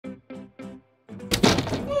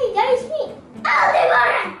guys, me,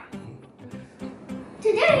 Aldebaran!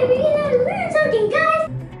 Today we're gonna learn something, guys!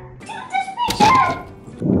 To this picture!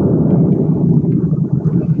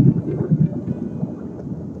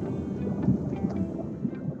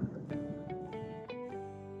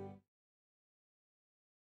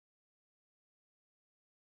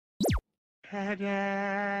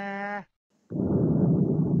 Ta-da!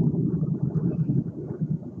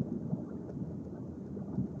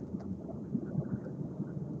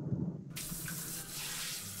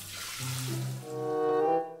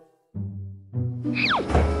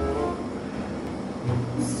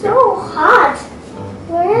 So hot!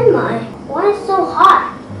 Where am I? Why is it so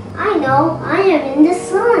hot? I know, I am in the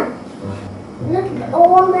sun. Look at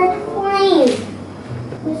all that flame.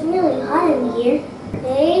 It's really hot in here.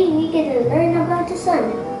 Today we're gonna learn about the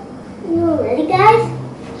sun. You ready,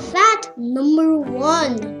 guys? Fact number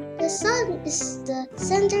 1. The sun is the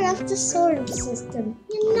center of the solar system.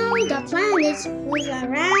 You know the planets move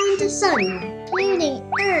around the sun, including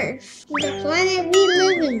Earth, the planet we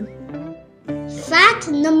live in. Fact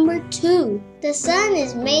number 2. The sun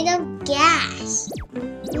is made of gas.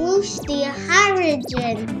 Mostly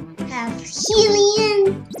hydrogen, have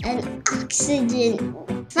helium and oxygen.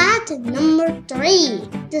 Fact number 3.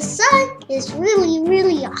 The sun is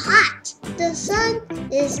really hot. The sun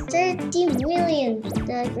is 30 million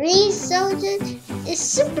degrees Celsius. It's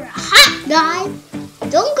super hot, guys.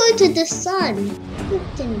 Don't go to the sun. You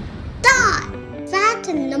can die. Fact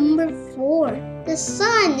number 4. The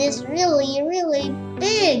sun is really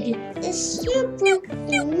big. It's super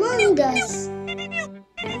humongous.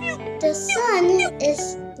 The sun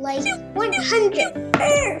is like 100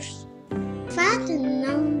 Earths. Fact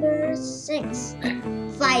number 6.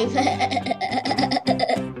 5.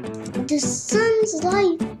 The sun's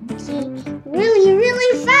light is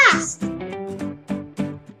really fast.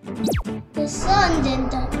 The sun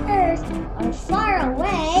and the Earth are far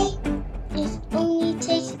away. It only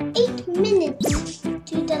takes 8 minutes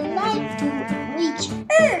to the light to reach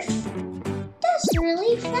Earth. That's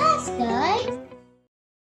really fast, guys.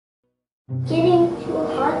 Getting too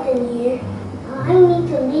hot in here. I need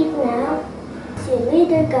to leave now. See you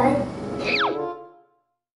later, guys.